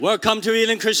Welcome to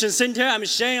Elim Christian Center. I'm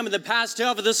Shane. I'm the pastor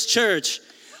of this church.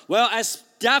 Well, as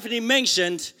Daphne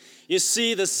mentioned, you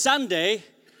see the Sunday,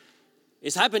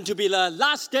 it happened to be the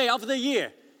last day of the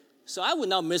year. So I would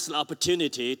not miss the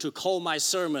opportunity to call my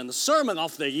sermon the Sermon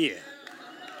of the Year.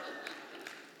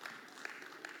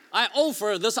 I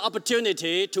offer this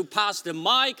opportunity to Pastor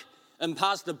Mike and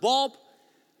Pastor Bob,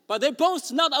 but they're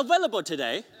both not available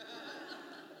today.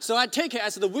 So I take it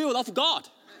as the will of God.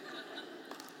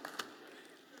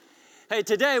 Hey,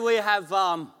 today we have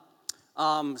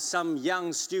some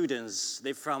young students.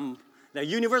 They're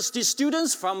university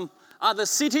students from other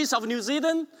cities of New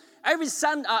Zealand. Every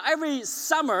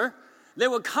summer, they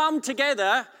will come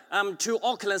together to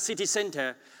Auckland City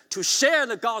Centre to share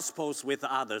the Gospels with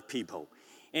other people.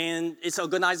 And it's an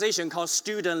organization called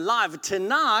Student Life.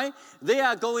 Tonight, they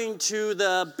are going to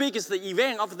the biggest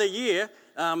event of the year,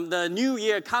 the New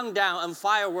Year countdown and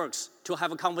fireworks, to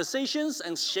have conversations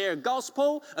and share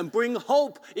gospel and bring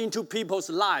hope into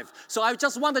people's life. So I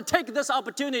just want to take this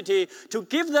opportunity to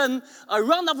give them a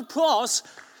round of applause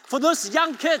for those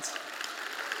young kids.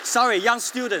 Sorry, young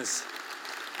students.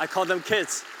 I call them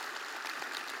kids.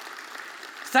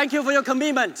 Thank you for your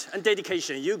commitment and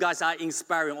dedication. You guys are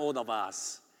inspiring all of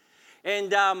us.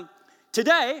 And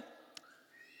today,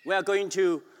 we are going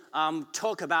to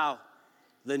talk about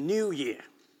the new year.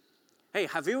 Hey,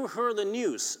 have you heard the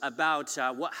news about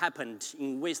what happened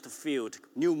in Westfield,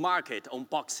 Newmarket on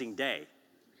Boxing Day?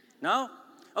 No?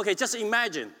 Okay, just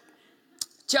imagine.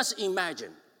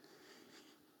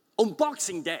 On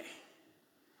Boxing Day,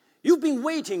 you've been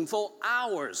waiting for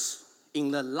hours in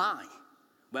the line.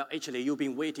 Well, actually, you've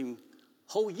been waiting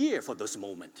whole year for this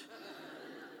moment.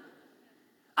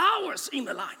 Hours in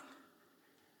the line.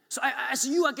 So as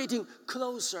you are getting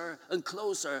closer and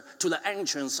closer to the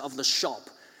entrance of the shop,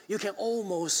 you can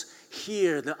almost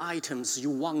hear the items you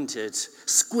wanted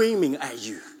screaming at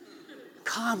you.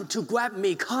 Come to grab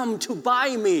me, come to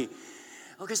buy me.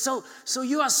 Okay, so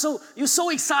you're so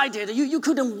excited. You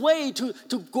couldn't wait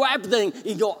to grab them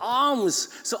in your arms.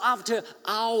 So after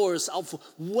hours of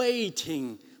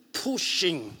waiting,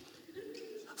 pushing,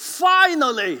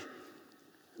 finally,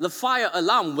 the fire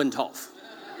alarm went off.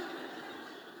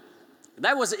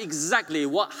 That was exactly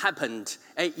what happened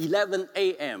at 11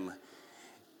 a.m.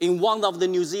 in one of the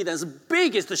New Zealand's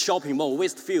biggest shopping mall,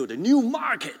 Westfield,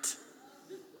 Newmarket.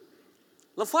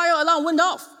 The fire alarm went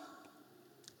off.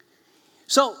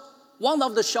 So one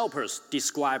of the shoppers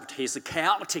described his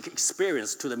chaotic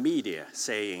experience to the media,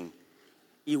 saying,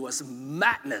 "It was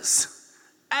madness,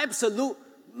 absolute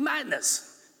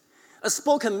madness." A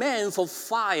spokesman for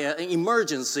fire and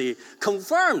emergency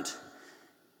confirmed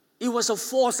it was a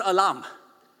false alarm.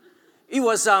 It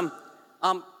was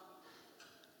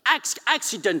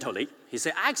accidentally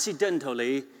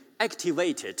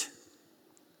activated.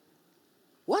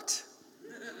 What?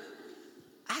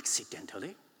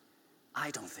 Accidentally? I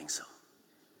don't think so.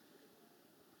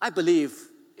 I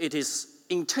believe it is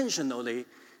intentionally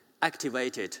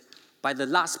activated by the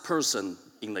last person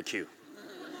in the queue.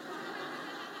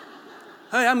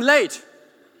 Hey, I'm late.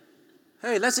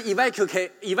 Hey, let's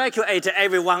evacuate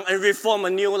everyone and reform a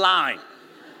new line.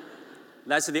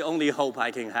 That's the only hope I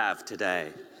can have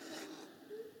today.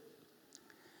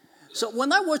 So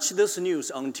when I watched this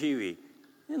news on TV,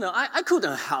 I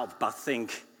couldn't help but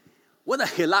think, what a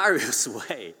hilarious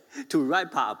way to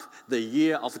wrap up the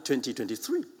year of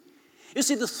 2023. You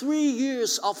see, the 3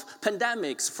 years of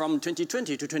pandemics from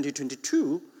 2020 to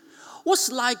 2022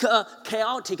 was like a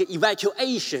chaotic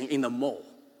evacuation in the mall,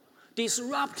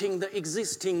 disrupting the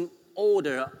existing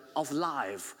order of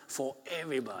life for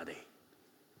everybody.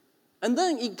 And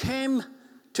then it came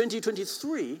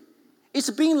 2023. It's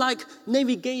been like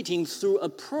navigating through a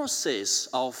process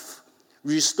of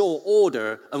restore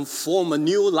order and form a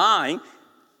new line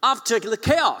after the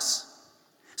chaos.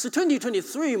 So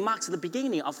 2023 marks the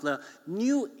beginning of the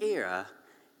new era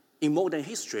in modern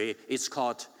history. It's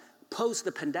called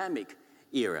post-pandemic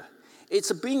era.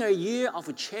 It's been a year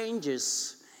of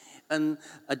changes and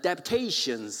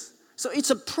adaptations. So it's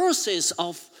a process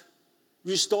of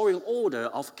restoring order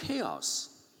of chaos.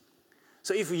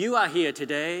 So if you are here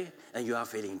today and you are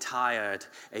feeling tired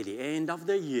at the end of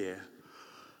the year,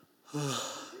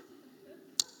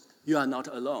 you are not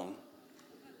alone.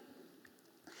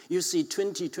 You see,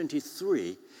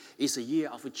 2023 is a year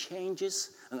of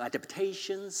changes and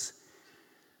adaptations.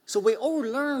 So we all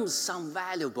learned some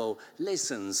valuable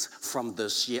lessons from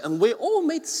this year, and we all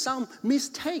made some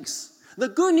mistakes. The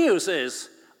good news is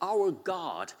our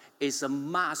God is a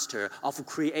master of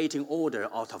creating order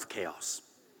out of chaos.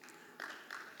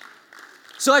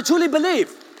 So I truly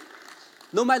believe,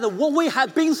 no matter what we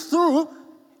have been through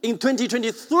in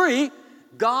 2023,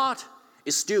 God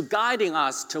is still guiding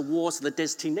us towards the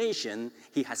destination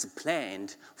He has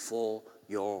planned for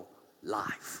your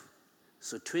life.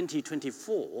 So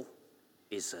 2024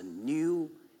 is a new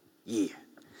year.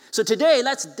 So today,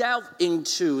 let's delve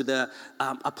into the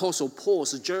Apostle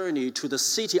Paul's journey to the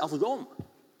city of Rome.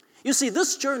 You see,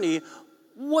 this journey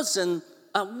wasn't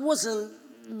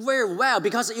very well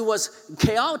because it was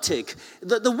chaotic.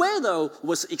 The weather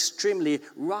was extremely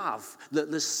rough.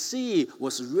 The sea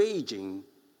was raging.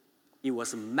 It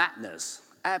was madness,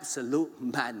 absolute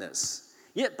madness.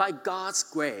 Yet by God's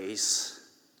grace,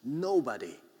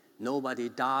 nobody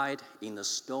died in the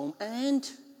storm, and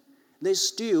they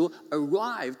still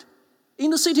arrived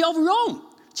in the city of Rome,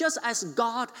 just as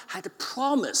God had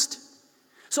promised.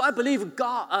 So I believe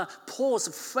Paul's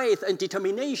faith and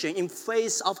determination in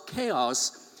face of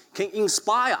chaos can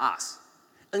inspire us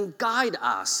and guide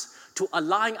us to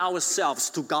align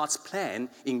ourselves to God's plan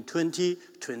in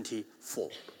 2024.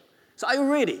 So are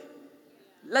you ready?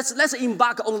 Let's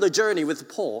embark on the journey with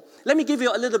Paul. Let me give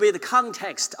you a little bit of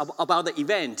context about the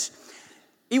event.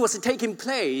 It was taking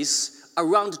place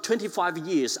around 25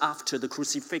 years after the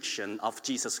crucifixion of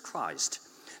Jesus Christ.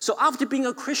 So after being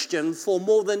a Christian for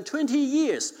more than 20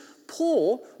 years,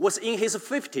 Paul was in his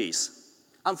 50s.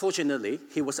 Unfortunately,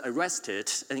 he was arrested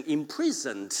and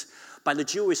imprisoned by the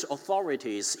Jewish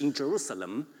authorities in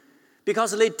Jerusalem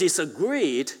because they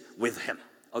disagreed with him.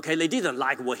 Okay, they didn't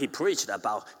like what he preached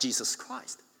about Jesus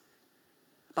Christ.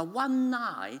 But one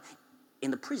night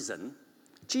in the prison,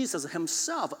 Jesus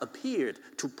himself appeared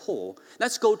to Paul.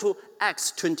 Let's go to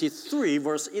Acts 23,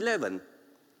 verse 11.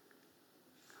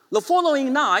 The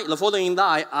following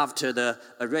night after the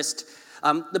arrest,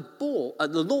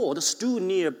 the Lord stood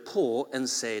near Paul and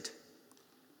said,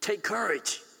 take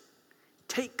courage,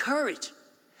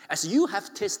 as you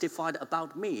have testified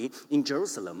about me in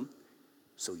Jerusalem,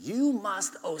 so you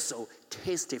must also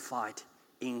testify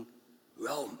in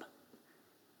Rome.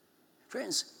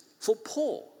 Friends, for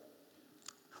Paul,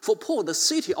 the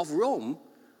city of Rome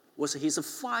was his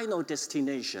final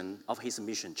destination of his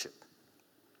mission trip.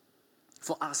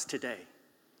 For us today,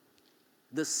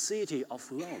 the city of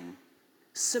Rome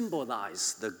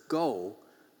symbolizes the goal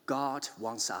God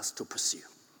wants us to pursue.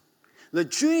 The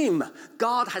dream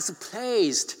God has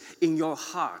placed in your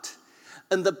heart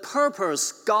and the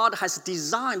purpose God has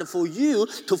designed for you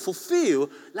to fulfill.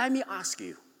 Let me ask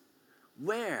you,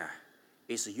 where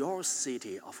is your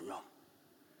city of Rome?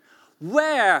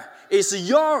 Where is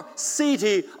your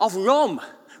city of Rome?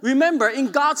 Remember,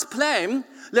 in God's plan,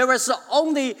 there is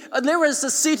a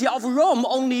city of Rome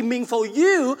only meant for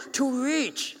you to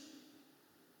reach.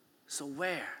 So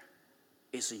where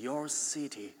is your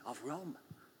city of Rome?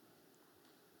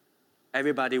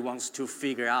 Everybody wants to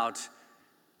figure out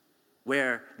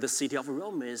where the city of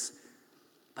Rome is,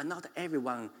 but not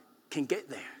everyone can get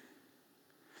there.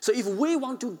 So if we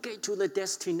want to get to the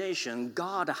destination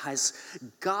God has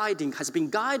been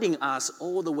guiding us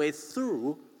all the way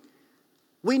through,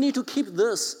 we need to keep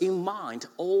this in mind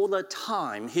all the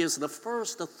time. Here's the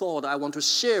first thought I want to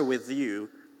share with you.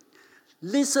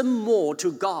 Listen more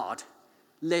to God,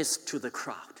 less to the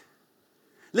crowd.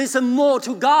 Listen more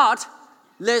to God,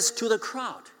 less to the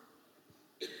crowd.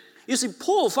 You see,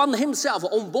 Paul found himself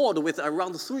on board with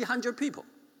around 300 people,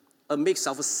 a mix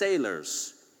of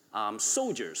sailors,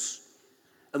 soldiers,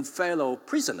 and fellow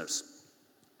prisoners.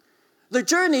 The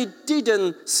journey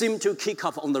didn't seem to kick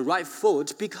off on the right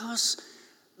foot because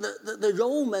the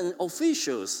Roman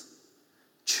officials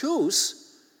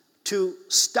chose to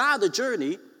start the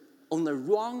journey on the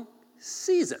wrong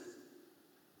season.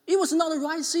 It was not the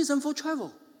right season for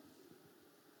travel.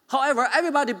 However,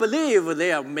 everybody believed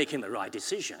they are making the right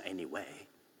decision anyway.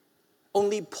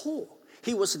 Only Paul,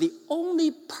 he was the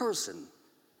only person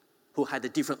who had a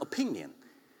different opinion.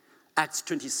 Acts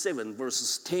 27,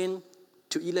 verses 10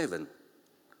 to 11.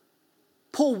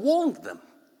 Paul warned them,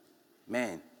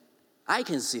 man, I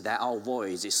can see that our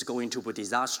voyage is going to be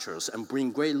disastrous and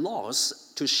bring great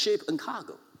loss to ship and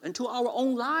cargo, and to our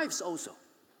own lives also.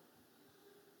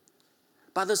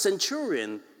 But the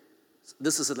centurion,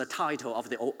 this is the title of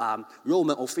the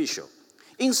Roman official,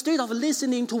 instead of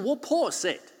listening to what Paul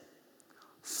said,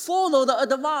 follow the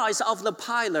advice of the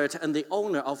pilot and the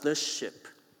owner of the ship.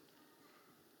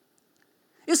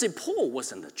 You see, Paul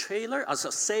wasn't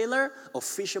a sailor or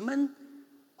fisherman.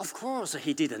 Of course,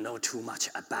 he didn't know too much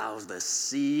about the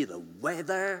sea, the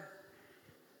weather.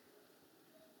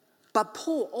 But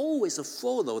Paul always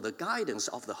followed the guidance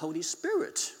of the Holy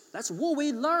Spirit. That's what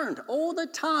we learned all the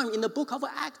time in the book of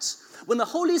Acts. When the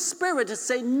Holy Spirit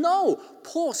said no,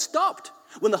 Paul stopped.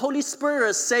 When the Holy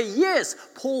Spirit said yes,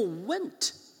 Paul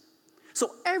went.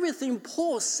 So everything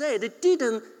Paul said, it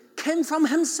didn't came from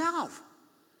himself,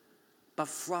 but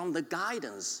from the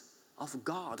guidance of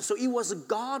God. So it was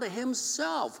God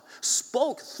himself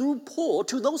spoke through Paul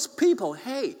to those people,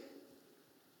 hey,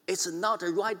 it's not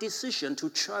the right decision to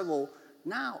travel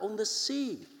now on the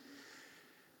sea.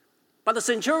 But the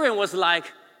centurion was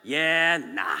like, yeah,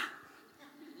 nah.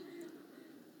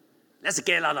 Let's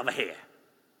get out of here.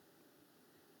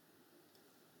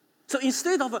 So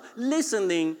instead of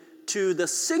listening to the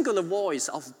singular voice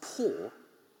of Paul,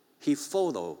 he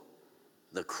followed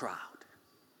the crowd.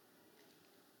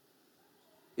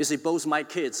 You see, both my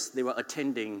kids, they were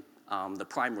attending the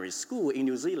primary school in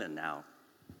New Zealand now.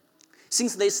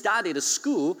 Since they started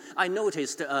school, I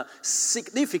noticed a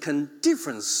significant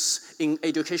difference in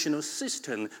educational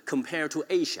system compared to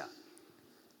Asia.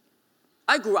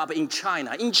 I grew up in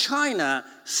China. In China,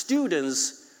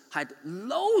 students had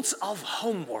loads of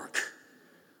homework,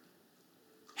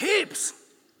 heaps.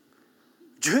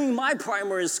 During my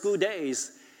primary school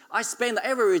days, I spent an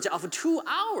average of 2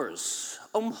 hours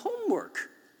on homework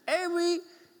every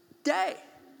day.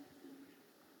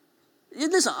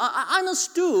 Listen, I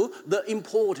understood the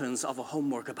importance of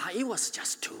homework, but it was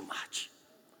just too much.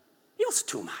 It was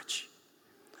too much.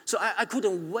 So I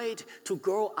couldn't wait to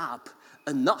grow up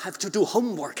and not have to do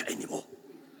homework anymore.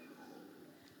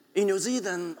 In New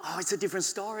Zealand, it's a different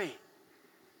story.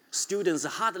 Students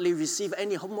hardly receive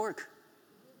any homework.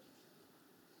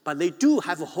 But they do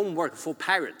have homework for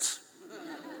parents.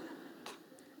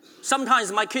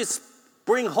 Sometimes my kids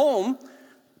bring home,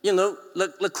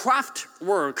 the craft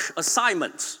work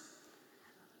assignments.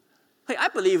 Hey, I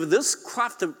believe this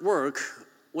craft work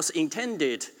was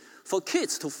intended for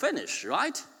kids to finish,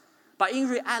 right? But in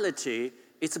reality,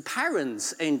 it's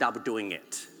parents end up doing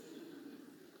it.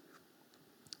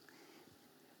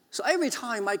 So every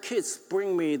time my kids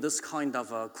bring me this kind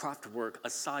of a craft work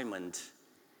assignment,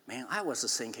 man, I was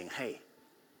thinking, hey,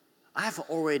 I've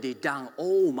already done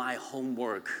all my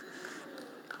homework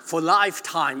for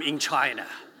lifetime in China.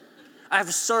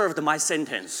 I've served my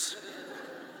sentence.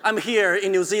 I'm here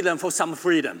in New Zealand for some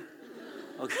freedom.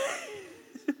 Okay?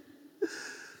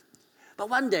 But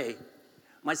one day,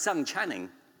 my son Channing,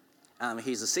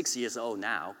 he's 6 years old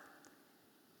now,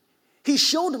 he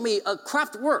showed me a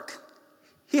craft work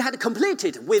he had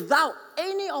completed without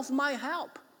any of my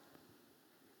help.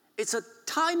 It's a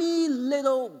tiny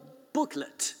little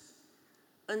booklet.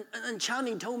 And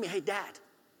Channing told me, hey, Dad,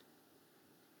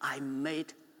 I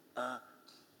made a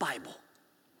Bible.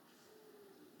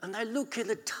 And I look at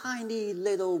the tiny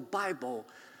little Bible,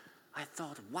 I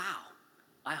thought, wow,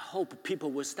 I hope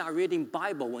people will start reading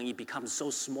Bible when it becomes so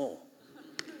small.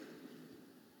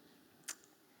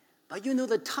 But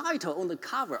the title on the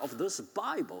cover of this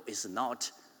Bible is not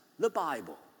the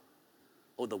Bible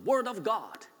or the Word of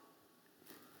God,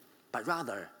 but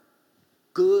rather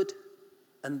good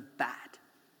and bad.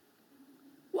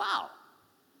 Wow,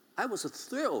 I was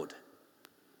thrilled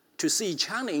to see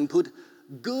Channing put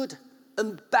good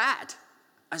and bad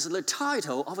as the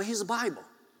title of his Bible.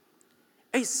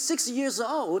 At 6 years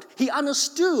old, he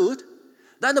understood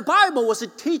that the Bible was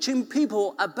teaching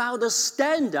people about the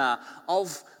standard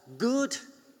of good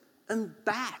and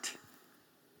bad.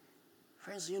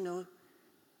 Friends,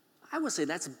 I would say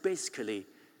that's basically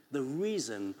the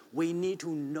reason we need to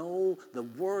know the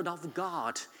Word of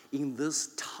God in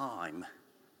this time.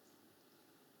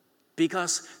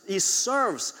 Because it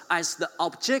serves as the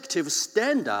objective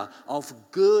standard of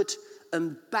good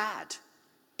and bad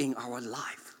in our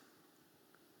life.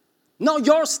 Not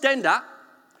your standard,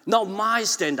 not my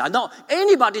standard, not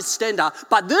anybody's standard,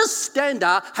 but this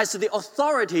standard has the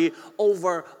authority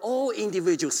over all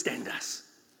individual standards.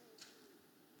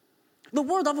 The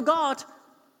Word of God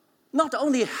not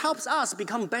only helps us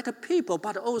become better people,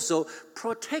 but also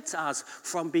protects us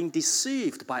from being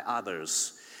deceived by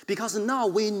others. Because now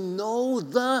we know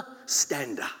the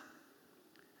standard,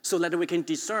 so that we can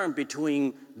discern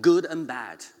between good and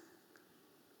bad,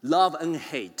 love and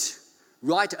hate,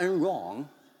 right and wrong,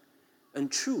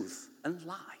 and truth and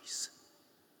lies.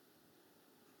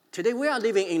 Today we are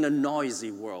living in a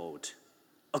noisy world,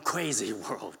 a crazy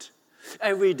world.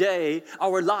 Every day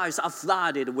our lives are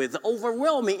flooded with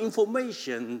overwhelming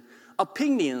information,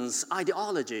 opinions,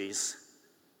 ideologies.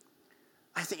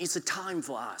 I think it's a time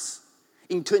for us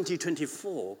in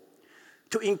 2024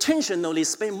 to intentionally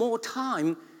spend more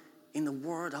time in the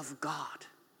Word of God,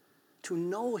 to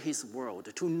know His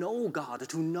Word, to know God,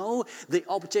 to know the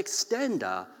object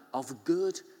standard of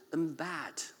good and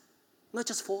bad, not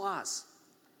just for us,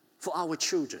 for our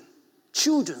children,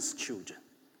 children's children.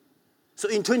 So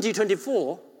in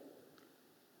 2024,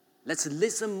 let's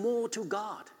listen more to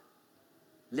God,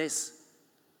 less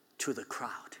to the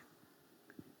crowd.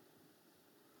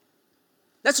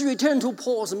 Let's return to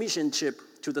Paul's mission trip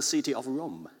to the city of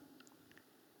Rome.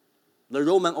 The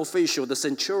Roman official, the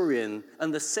centurion,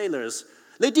 and the sailors,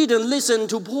 they didn't listen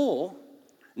to Paul.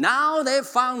 Now they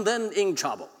found them in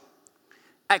trouble.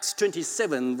 Acts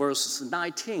 27, verses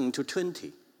 19 to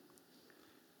 20.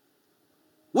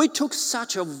 We took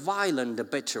such a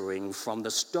violent battering from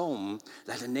the storm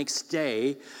that the next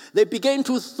day they began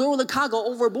to throw the cargo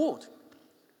overboard.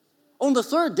 On the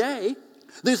third day,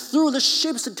 they threw the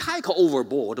ship's tackle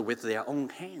overboard with their own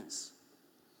hands.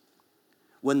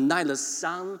 When neither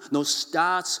sun nor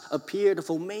stars appeared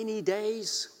for many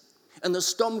days, and the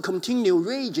storm continued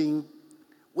raging,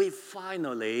 we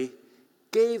finally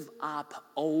gave up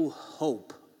all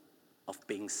hope of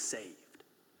being saved.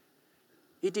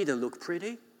 It didn't look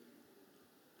pretty.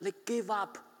 They gave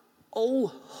up all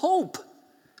hope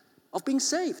of being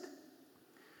saved.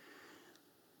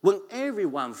 When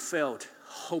everyone felt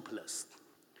hopeless,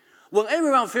 when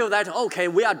everyone felt that, okay,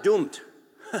 we are doomed,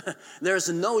 there's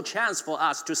no chance for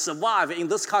us to survive in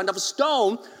this kind of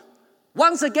storm,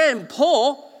 once again,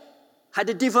 Paul had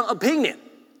a different opinion.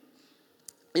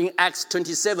 In Acts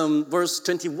 27, verse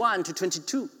 21 to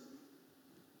 22.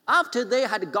 After they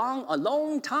had gone a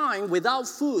long time without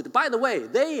food, by the way,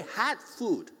 they had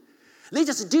food. They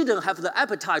just didn't have the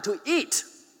appetite to eat.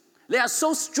 They are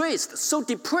so stressed, so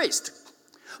depressed.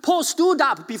 Paul stood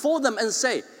up before them and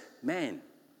said, "Man,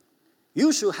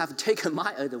 you should have taken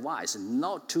my advice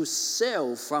not to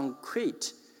sail from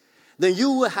Crete. Then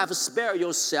you will have spared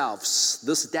yourselves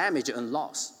this damage and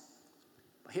loss.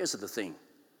 But here's the thing.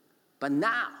 But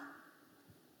now,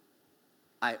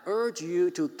 I urge you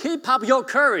to keep up your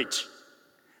courage,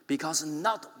 because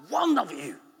not one of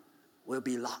you will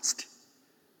be lost.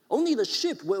 Only the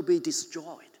ship will be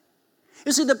destroyed."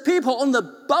 You see, the people on the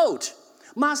boat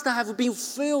must have been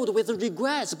filled with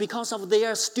regrets because of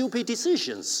their stupid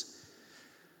decisions.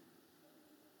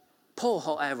 Paul,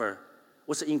 however,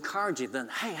 was encouraging them,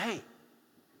 hey,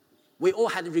 we all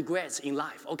had regrets in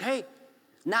life, okay?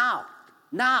 Now,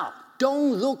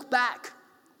 don't look back.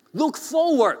 Look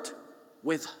forward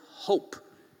with hope.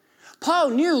 Paul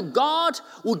knew God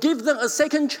would give them a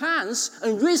second chance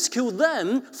and rescue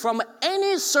them from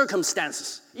any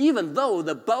circumstances, even though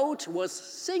the boat was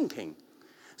sinking.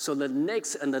 So the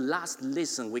next and the last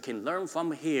lesson we can learn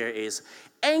from here is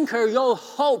anchor your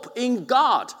hope in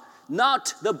God,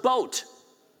 not the boat.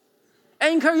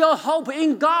 Anchor your hope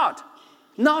in God,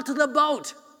 not the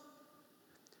boat.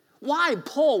 Why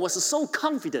Paul was so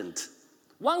confident?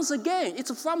 Once again,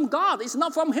 it's from God. It's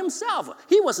not from himself.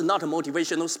 He was not a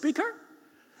motivational speaker.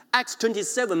 Acts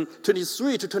 27,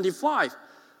 23 to 25.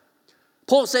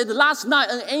 Paul said, "Last night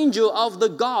an angel of the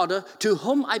God to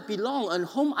whom I belong and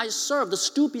whom I serve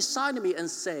stood beside me and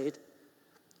said,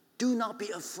 'Do not be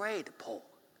afraid, Paul.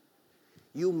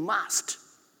 You must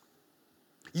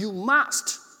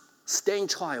stand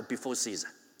trial before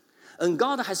Caesar. And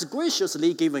God has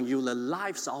graciously given you the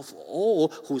lives of all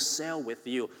who sail with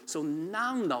you. So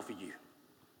none of you,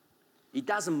 it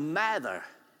doesn't matter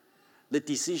the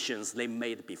decisions they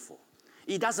made before.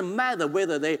 It doesn't matter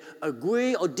whether they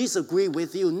agree or disagree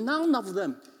with you. None of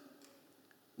them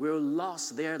will lose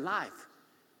their life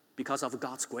because of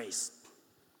God's grace.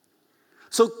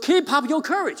 So keep up your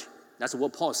courage." That's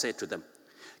what Paul said to them.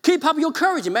 "Keep up your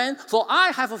courage, man, for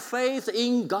I have a faith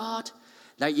in God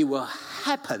that it will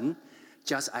happen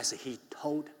just as he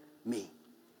told me."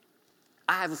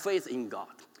 I have faith in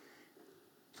God.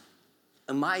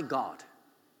 And my God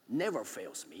never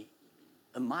fails me.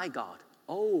 And my God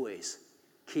always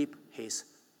keeps his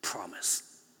promise.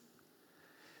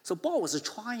 So Paul was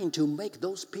trying to make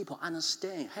those people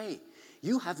understand, hey,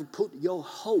 you have put your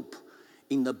hope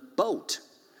in the boat.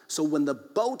 So when the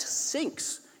boat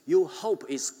sinks, your hope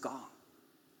is gone.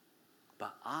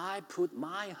 But I put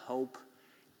my hope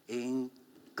in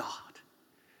God.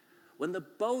 When the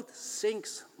boat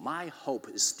sinks, my hope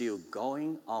is still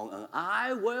going on, and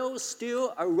I will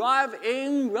still arrive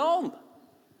in Rome.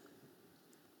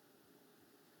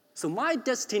 So my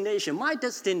destiny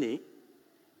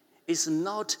is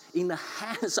not in the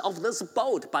hands of this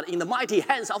boat, but in the mighty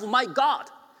hands of my God.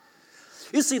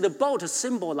 You see, the boat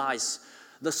symbolizes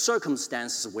the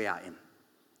circumstances we are in,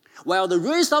 while the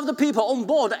rest of the people on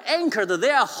board anchored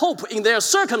their hope in their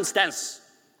circumstance.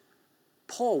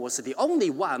 Paul was the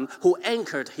only one who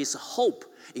anchored his hope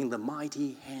in the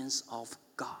mighty hands of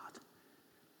God.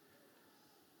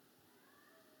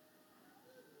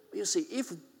 You see,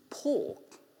 if Paul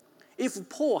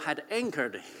had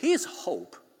anchored his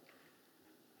hope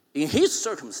in his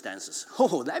circumstances,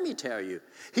 let me tell you,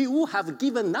 he would have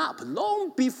given up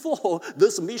long before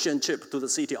this mission trip to the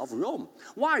city of Rome.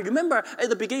 Why? Remember at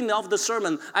the beginning of the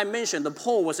sermon, I mentioned that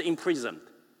Paul was imprisoned.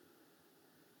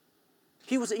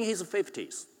 He was in his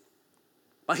 50s.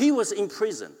 But he was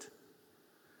imprisoned.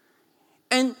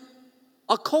 And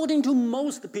according to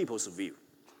most people's view,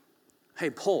 hey,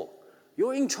 Paul,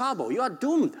 you're in trouble. You are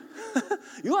doomed.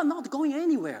 You are not going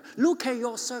anywhere. Look at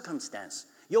your circumstance.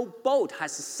 Your boat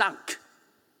has sunk.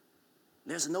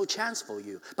 There's no chance for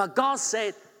you. But God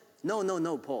said,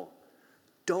 no, Paul.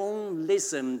 Don't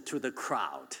listen to the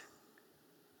crowd.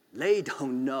 They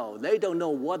don't know. They don't know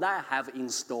what I have in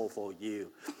store for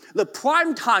you. The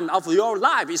prime time of your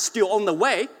life is still on the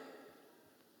way.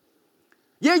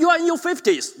 Yeah, you are in your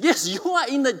 50s. Yes, you are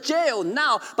in the jail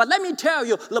now. But let me tell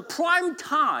you, the prime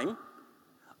time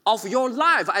of your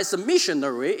life as a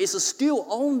missionary is still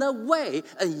on the way,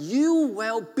 and you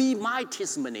will be my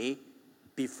testimony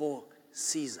before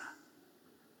Caesar.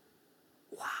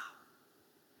 Wow.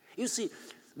 You see,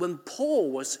 when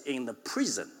Paul was in the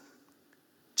prison,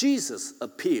 Jesus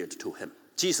appeared to him.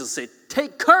 Jesus said,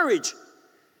 take courage.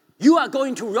 You are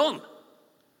going to Rome.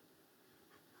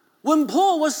 When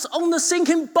Paul was on the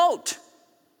sinking boat,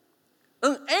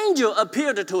 an angel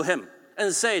appeared to him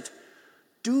and said,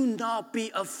 do not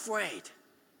be afraid.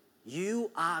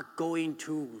 You are going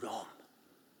to Rome.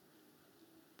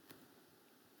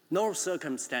 No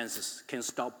circumstances can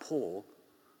stop Paul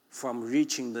from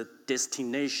reaching the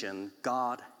destination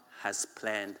God has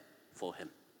planned for him.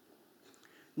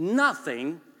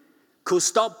 Nothing could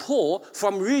stop Paul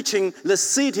from reaching the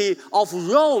city of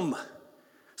Rome.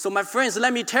 So my friends,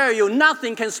 let me tell you,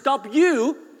 nothing can stop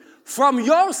you from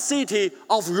your city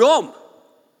of Rome.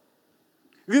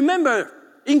 Remember,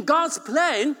 in God's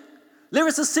plan, there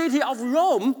is a city of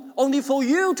Rome only for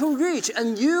you to reach,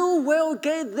 and you will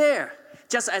get there,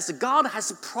 just as God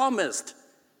has promised.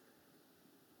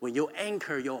 When you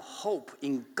anchor your hope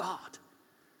in God,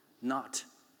 not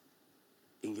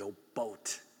in your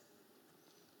boat.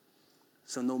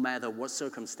 So no matter what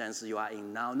circumstances you are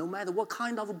in now, no matter what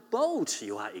kind of boat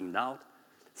you are in now,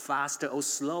 fast or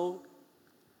slow,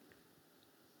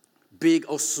 big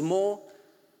or small,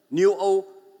 new or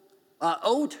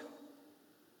old,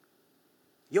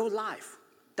 your life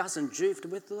doesn't drift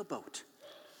with the boat.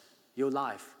 Your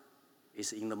life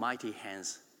is in the mighty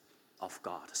hands of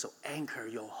God. So anchor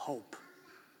your hope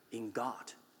in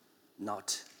God,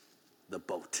 not the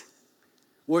boat.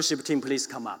 Worship team, please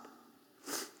come up.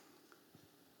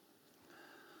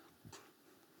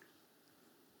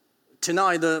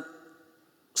 Tonight, the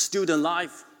student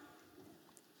life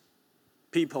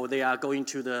people, they are going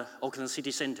to the Auckland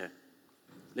City Center.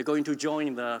 They're going to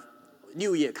join the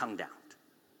New Year countdown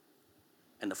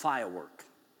and the firework.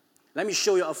 Let me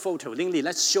show you a photo. Lingli,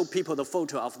 let's show people the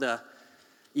photo of the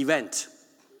event.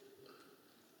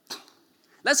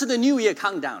 That's the New Year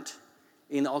countdown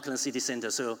in the Auckland City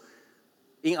Center. So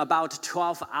in about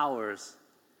 12 hours,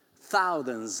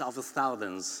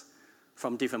 thousands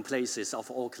from different places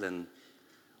of Auckland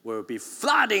will be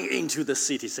flooding into the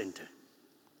city center.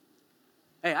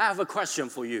 Hey, I have a question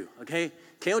for you, okay?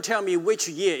 Can you tell me which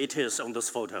year it is on this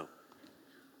photo?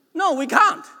 No, we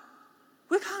can't.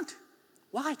 We can't.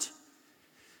 Why?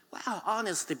 Well,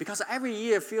 honestly, because every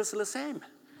year feels the same.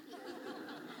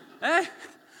 Eh?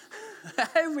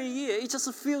 Every year, it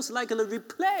just feels like a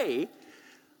replay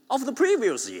of the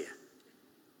previous year.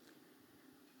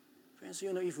 Friends,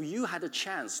 you know, if you had a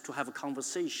chance to have a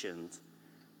conversation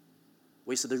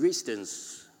with the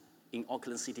residents in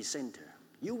Auckland City Center,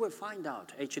 you will find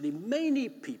out actually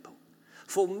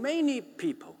for many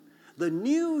people, the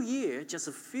new year just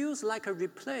feels like a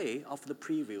replay of the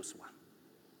previous one.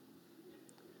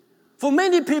 For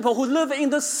many people who live in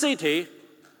the city,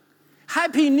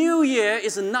 Happy New Year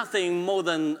is nothing more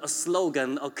than a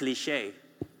slogan or cliche.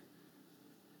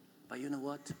 But you know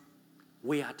what?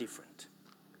 We are different.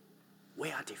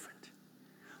 We are different.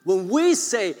 When we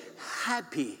say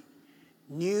Happy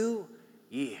New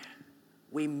Year,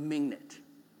 we mean it.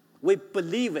 We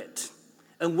believe it.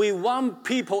 And we want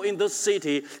people in the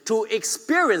city to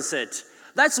experience it.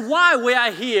 That's why we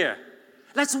are here.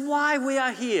 That's why we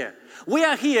are here. We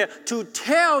are here to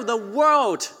tell the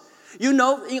world. You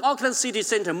know, in Auckland City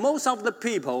Center, most of the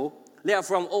people, they are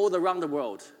from all around the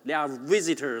world. They are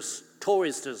visitors,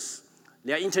 tourists.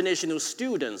 They are international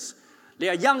students. They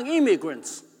are young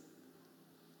immigrants.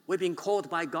 We've been called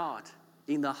by God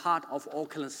in the heart of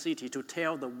Auckland City to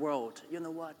tell the world, you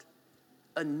know what?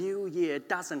 A new year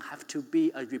doesn't have to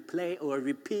be a replay or a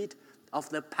repeat of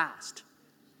the past.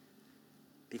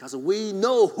 Because we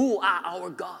know who are our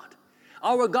God.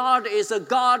 Our God is a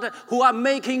God who are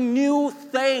making new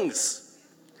things.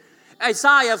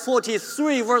 Isaiah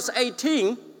 43 verse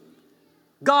 18,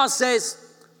 God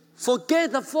says,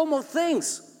 forget the former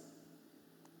things.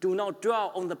 Do not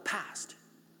dwell on the past.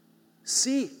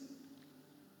 See,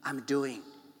 I'm doing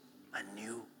a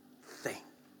new thing.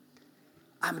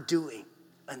 I'm doing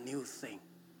a new thing.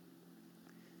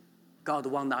 God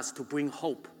wants us to bring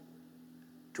hope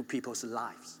to people's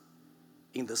lives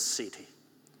in the city.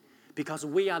 Because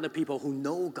we are the people who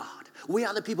know God. We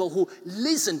are the people who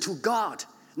listen to God,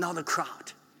 not the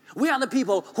crowd. We are the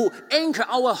people who anchor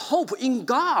our hope in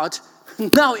God,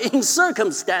 not in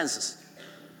circumstances.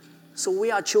 So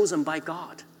we are chosen by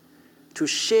God to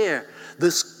share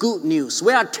this good news.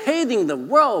 We are telling the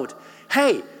world,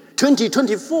 hey,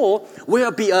 2024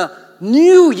 will be a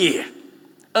new year.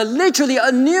 Literally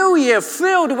a new year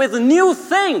filled with new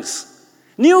things,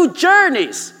 new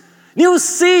journeys, new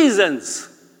seasons,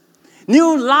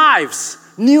 new lives,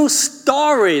 new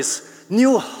stories,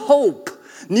 new hope,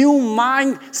 new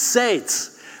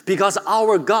mindsets. Because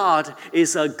our God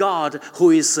is a God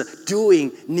who is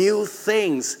doing new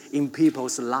things in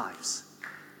people's lives.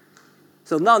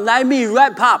 So now let me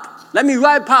wrap up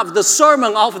the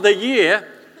sermon of the year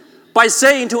by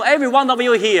saying to every one of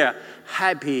you here,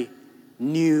 Happy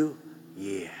New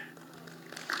Year.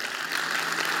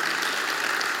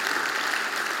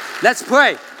 Let's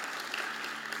pray.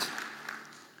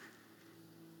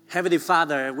 Heavenly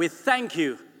Father, we thank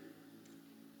you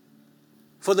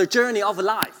for the journey of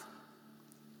life.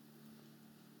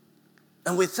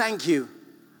 And we thank you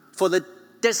for the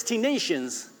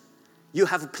destinations you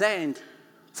have planned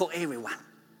for everyone.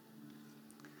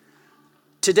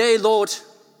 Today, Lord,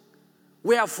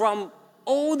 we are from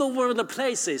all over the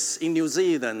places in New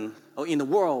Zealand or in the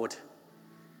world.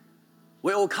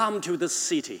 We all come to this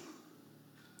city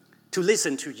to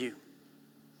listen to you,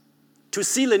 to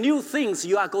see the new things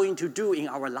you are going to do in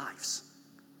our lives.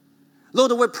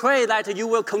 Lord, we pray that you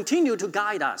will continue to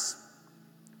guide us,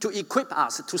 to equip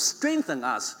us, to strengthen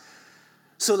us,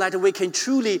 so that we can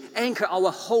truly anchor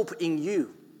our hope in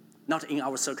you, not in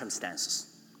our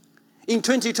circumstances. In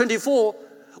 2024,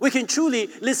 we can truly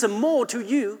listen more to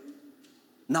you,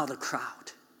 not the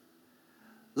crowd.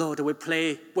 Lord, we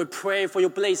pray for your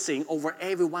blessing over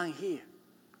everyone here.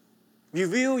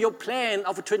 Reveal your plan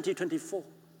of 2024.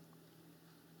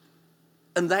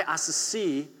 And let us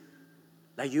see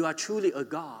that you are truly a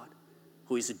God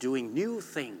who is doing new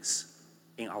things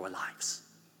in our lives.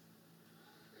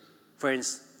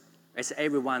 Friends, as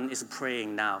everyone is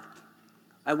praying now,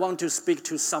 I want to speak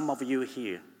to some of you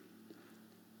here.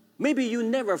 Maybe you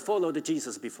never followed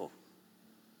Jesus before.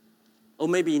 Or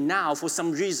maybe now, for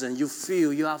some reason, you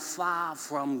feel you are far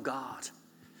from God.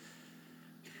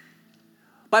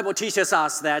 Bible teaches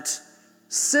us that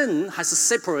sin has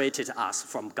separated us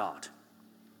from God.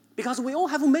 Because we all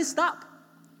have messed up.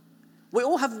 We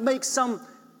all have made some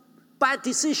bad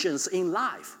decisions in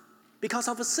life because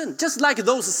of sin. Just like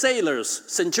those sailors,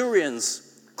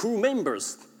 centurions, crew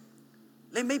members.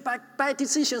 They made bad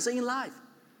decisions in life.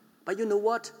 But you know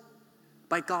what?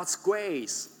 By God's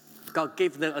grace, God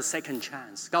gave them a second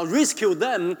chance. God rescued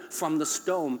them from the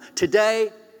storm. Today,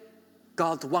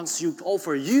 God wants to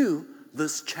offer you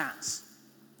this chance.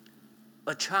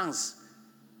 A chance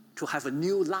to have a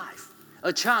new life.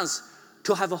 A chance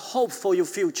to have a hope for your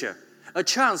future. A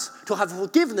chance to have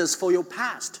forgiveness for your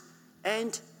past.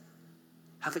 And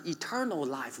have an eternal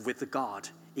life with God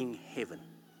in heaven.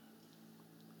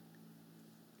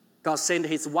 God sent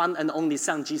his one and only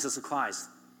Son, Jesus Christ,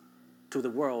 to the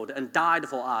world and died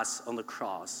for us on the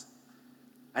cross.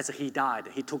 As he died,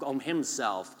 he took on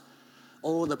himself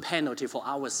all the penalty for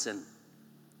our sin.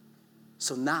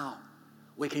 So now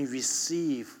we can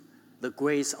receive the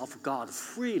grace of God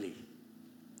freely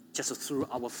just through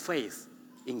our faith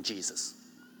in Jesus.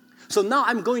 So now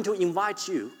I'm going to invite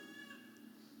you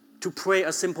to pray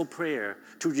a simple prayer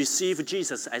to receive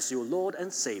Jesus as your Lord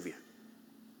and Savior.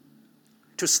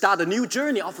 To start a new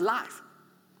journey of life.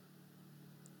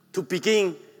 To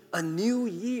begin a new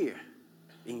year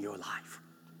in your life.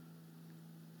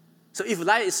 So if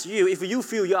that is you, if you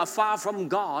feel you are far from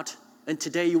God, and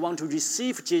today you want to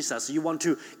receive Jesus, you want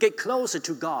to get closer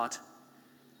to God,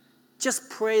 just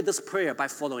pray this prayer by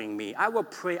following me. I will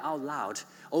pray out loud.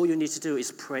 All you need to do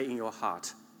is pray in your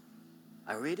heart.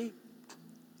 Are you ready?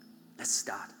 Let's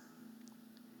start.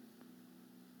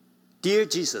 Dear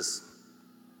Jesus,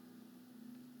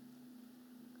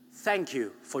 thank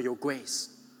you for your grace.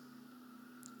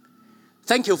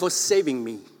 Thank you for saving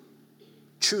me,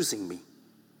 choosing me.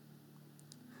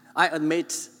 I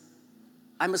admit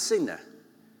I'm a sinner,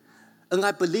 and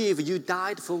I believe you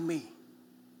died for me.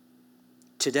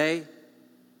 Today,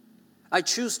 I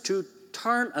choose to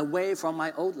turn away from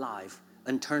my old life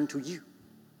and turn to you.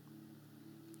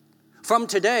 From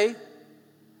today,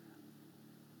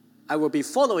 I will be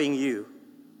following you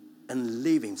and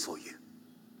living for you.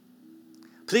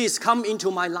 Please come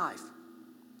into my life.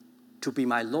 to be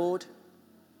my Lord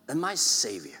and my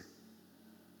Savior.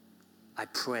 I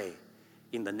pray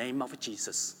in the name of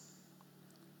Jesus.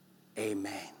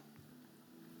 Amen.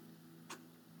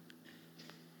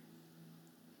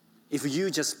 If you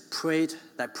just prayed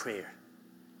that prayer,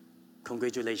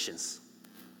 congratulations.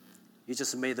 You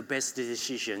just made the best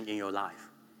decision in your life.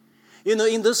 You know,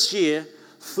 in this year,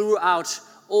 throughout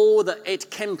all the 8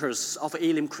 campuses of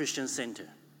Elim Christian Center,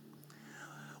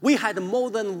 we had more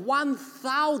than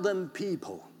 1,000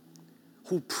 people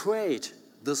who prayed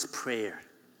this prayer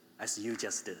as you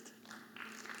just did.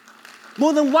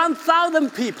 More than 1,000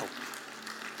 people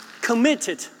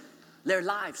committed their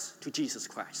lives to Jesus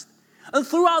Christ. And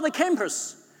throughout the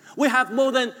campus, we have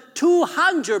more than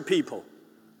 200 people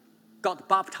got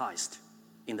baptized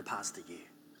in the past year.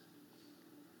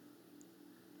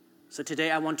 So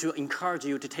today I want to encourage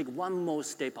you to take one more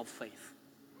step of faith.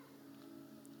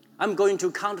 I'm going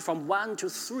to count from 1 to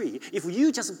 3. If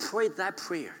you just prayed that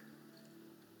prayer,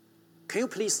 can you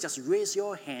please just raise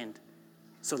your hand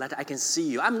so that I can see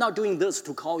you? I'm not doing this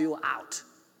to call you out.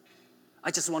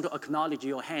 I just want to acknowledge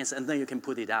your hands, and then you can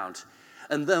put it out.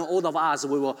 And then all of us,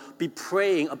 we will be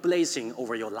praying a blessing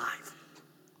over your life.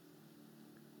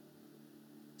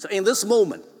 So in this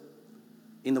moment,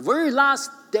 in the very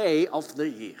last day of the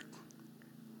year,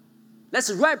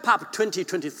 let's wrap up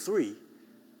 2023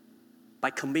 by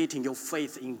committing your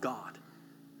faith in God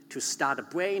to start a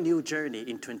brand new journey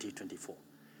in 2024.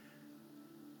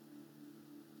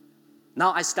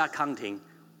 Now I start counting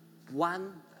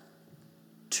 1,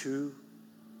 2,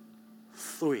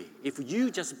 3. If you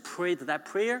just prayed that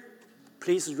prayer,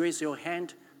 please raise your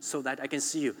hand so that I can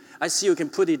see you. I see you can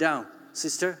put it down.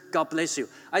 Sister, God bless you.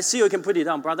 I see you can put it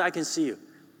down. Brother, I can see you.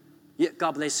 Yeah,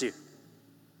 God bless you.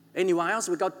 Anyone else?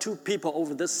 We got 2 people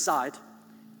over this side.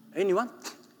 Anyone?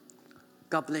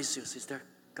 God bless you, sister.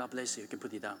 God bless you. You can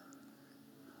put it down.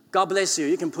 God bless you.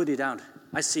 You can put it down.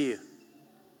 I see you.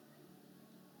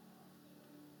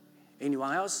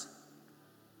 Anyone else?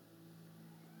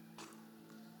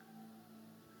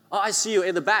 Oh, I see you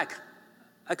at the back.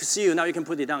 I can see you. Now you can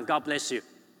put it down. God bless you.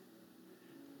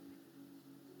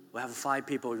 We have 5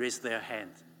 people raise their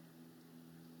hand.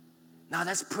 Now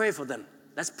let's pray for them.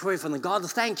 Let's pray for them. God,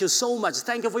 thank you so much.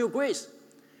 Thank you for your grace.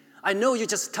 I know you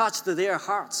just touched their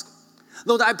hearts.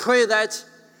 Lord, I pray that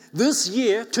this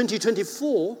year,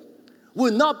 2024,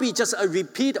 will not be just a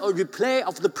repeat or replay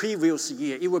of the previous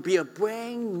year. It will be a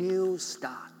brand new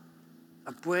start,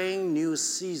 a brand new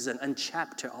season and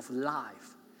chapter of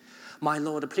life. My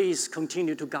Lord, please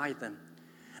continue to guide them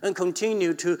and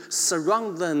continue to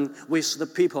surround them with the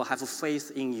people who have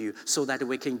faith in you so that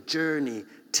we can journey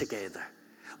together.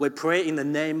 We pray in the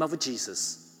name of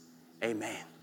Jesus. Amen.